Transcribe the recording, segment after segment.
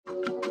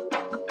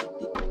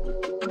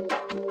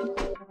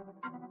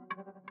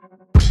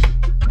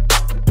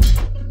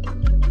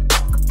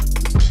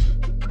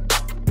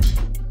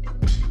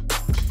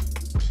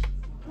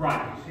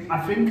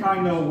think I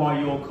know why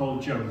you're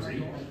called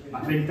Jonesy.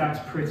 I think that's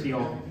pretty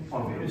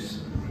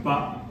obvious.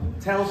 But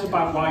tell us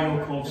about why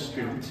you're called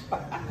Scoot,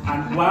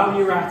 and while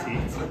you're at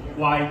it,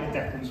 why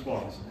Declan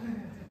Swans?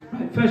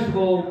 Right, first of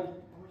all,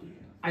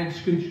 I had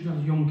scooters when I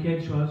was a young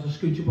kid, so I was a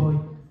scooter boy,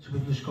 so we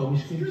just call me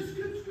Scoot.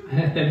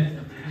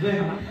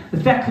 The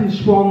Declan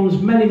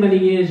Swans, many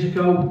years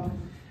ago,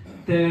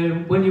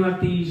 when you had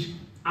these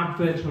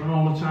adverts were on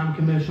all the time,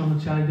 commercial on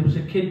the telly, there was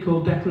a kid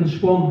called Declan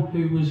Swan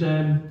who was,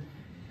 I'm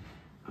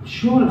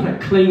sure it was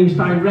like Claims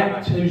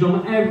Direct, he was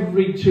on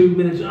every 2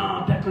 minutes,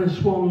 Declan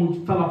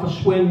Swan fell off a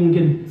swing,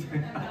 and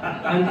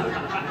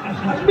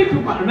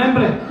people might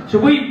remember it. So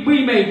we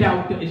made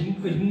out that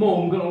his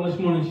mum got all this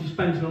money and she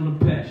spent it on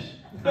the piss.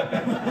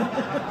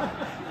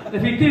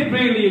 If he did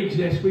really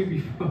exist, we'd be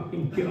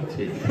fucking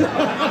gutted.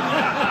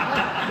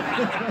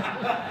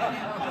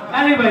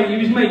 Anyway, he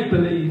was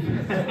make-believe.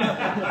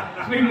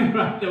 We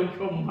never had no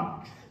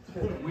comebacks.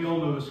 We all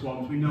know the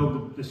Swans. We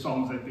know the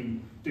songs they've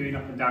been doing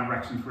up and down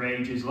Wrexham for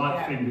ages,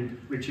 like Fingered,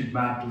 Richard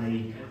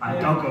Madley,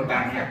 and Don't Go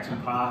Down the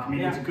Acton Park. I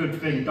mean, it's a good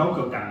thing, don't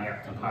go down the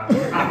Acton Park.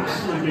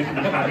 Absolutely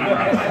bloody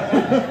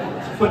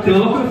right. But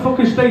look at the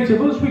fucking state of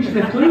us, we should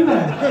have clue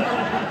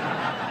there.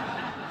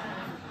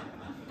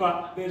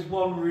 But there's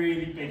one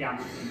really big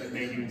anthem that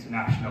made you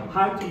international.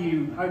 How do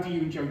you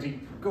and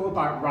Jonesy go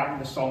about writing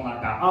a song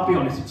like that? I'll be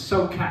honest, it's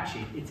so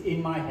catchy. It's in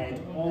my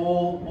head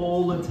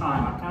all the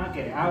time. I can't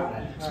get it out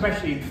there,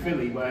 especially in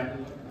Philly where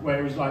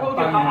it was like. Well,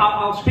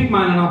 I'll speak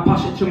mine and I'll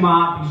pass it to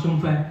Mark because it's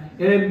unfair.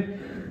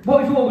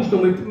 What we've always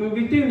done, we've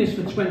been doing this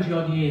for 20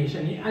 odd years,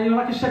 and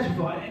like I said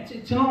before,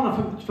 it's an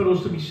honour for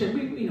us to be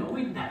sitting.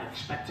 We'd never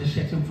expect to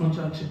sit in front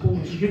of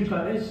supporters groups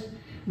like this.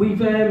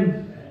 We've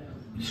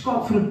just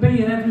got for a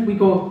beer every we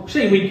go,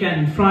 say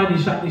weekend, Friday,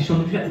 Saturday,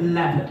 Sunday, we get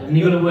levered and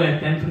you got to work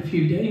then for a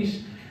few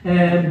days.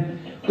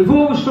 We've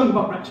always sung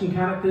about Wrexham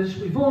characters,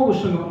 we've always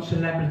sung about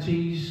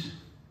celebrities,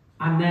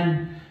 and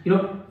then,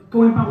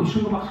 going back, we've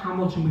sung about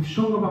Hamilton, we've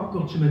sung about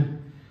Gutterman,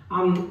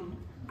 and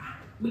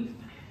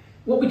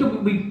what we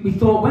did, we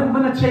thought when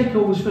the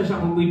takeover was first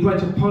happened, we'd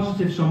write a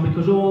positive song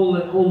because all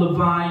the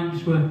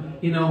vibes were,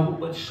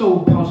 were so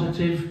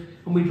positive,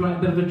 and we'd write a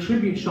bit of a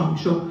tribute song.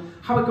 So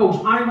how it goes,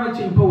 I write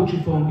it in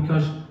poetry form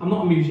because I'm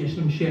not a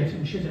musician, I'm shit at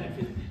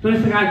everything. The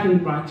only thing I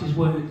can write is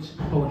words,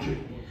 poetry.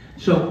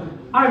 So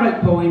I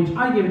write poems,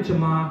 I give it to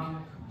Mark,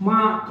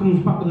 Mark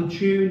comes back with a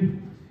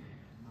tune,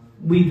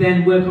 we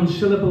then work on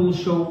syllables,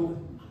 so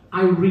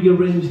I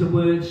rearrange the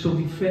words so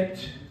they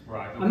fit.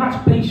 Right, okay. And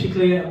that's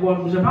basically what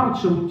it was about.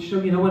 So and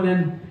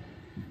then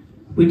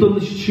we'd done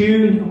this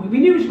tune, and we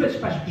knew it was a bit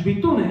special because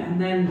we'd done it, and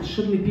then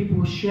suddenly people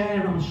were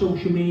sharing it on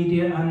social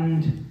media,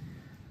 and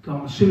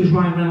God, as soon as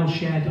Reynolds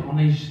shared it on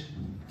his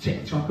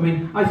TikTok, I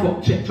mean, I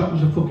thought TikTok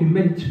was a fucking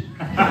mint.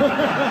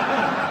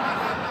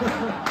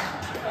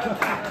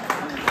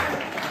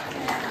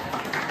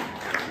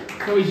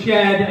 So he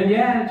shared it,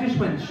 and it just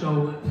went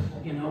so,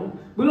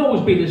 we'll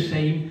always be the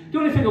same. The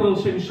only thing I will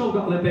say, we've still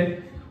got a little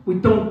bit, we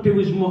don't do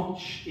as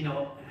much,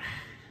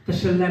 the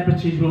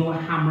celebrities with all the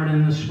hammering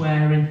and the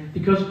swearing,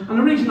 because, and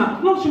the reason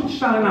that, not so much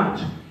selling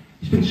out,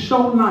 it's been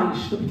so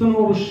nice that we've done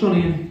all this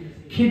sunny, and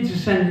kids are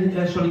sending,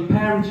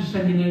 parents are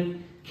sending their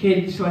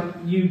kids, like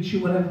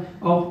YouTube, whatever,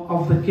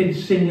 of the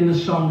kids singing the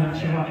song,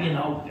 actually,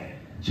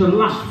 So the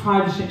last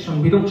 5 or 6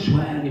 songs, we don't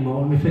swear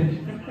anymore, and we think,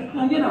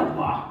 oh, you know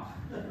what?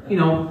 I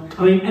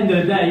mean, end of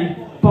the day,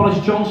 Boris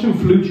Johnson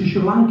flew to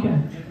Sri Lanka.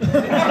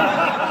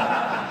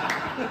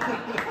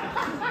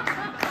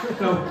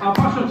 So I'll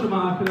pass on to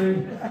Mark.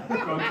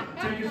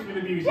 Take us for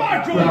the music. To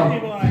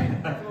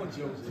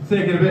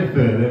take it a bit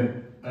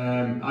further,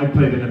 I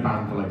played in a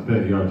band for like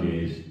 30 odd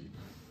years,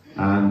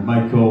 and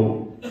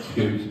Michael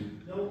Scoot,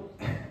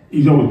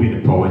 he's always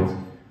been a poet.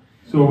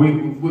 So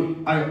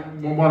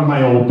one of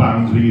my old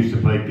bands, we used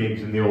to play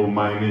gigs in the old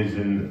miners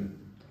in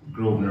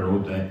Grosvenor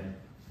Road there,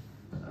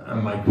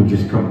 and Mike would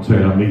just come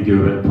turn on me,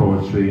 do a bit of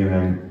poetry, and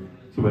then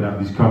so we'd have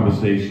these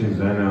conversations,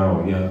 and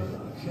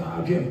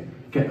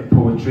get the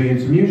poetry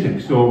into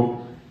music.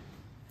 So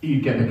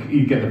you get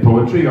the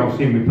poetry.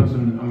 Obviously, we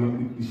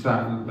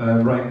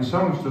started writing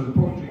songs to the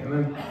poetry, and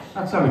then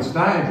that's how it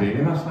started, really.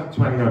 And that's like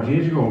 20 odd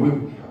years ago.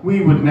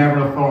 We would never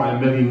have thought in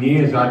a million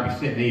years I'd be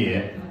sitting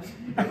here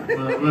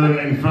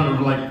in front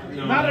of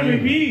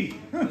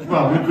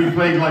well, we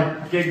played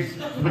like gigs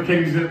for the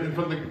Kings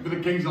for the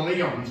Kings of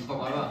Leon and stuff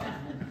like that.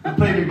 We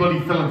played in bloody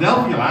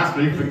Philadelphia last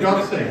week, for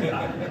God's sake.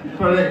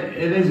 But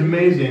it is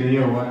amazing,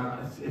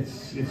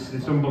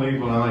 it's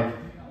unbelievable.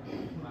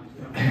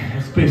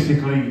 It's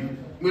basically,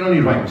 we're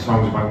only writing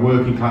songs about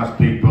working class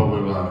people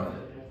who are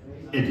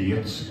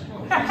idiots.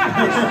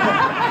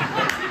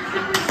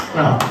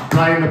 Well,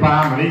 Brian the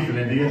Barman, he's an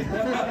idiot,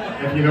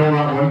 if you know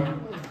that one.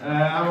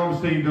 And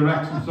obviously the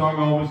Wrexham song,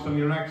 Always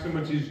Sunny Wrexham,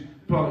 which is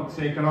probably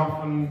taken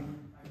off, and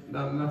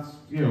that's,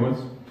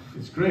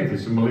 it's great,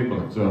 it's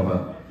unbelievable. So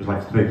I'd just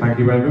like to say thank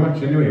you very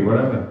much anyway,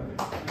 whatever.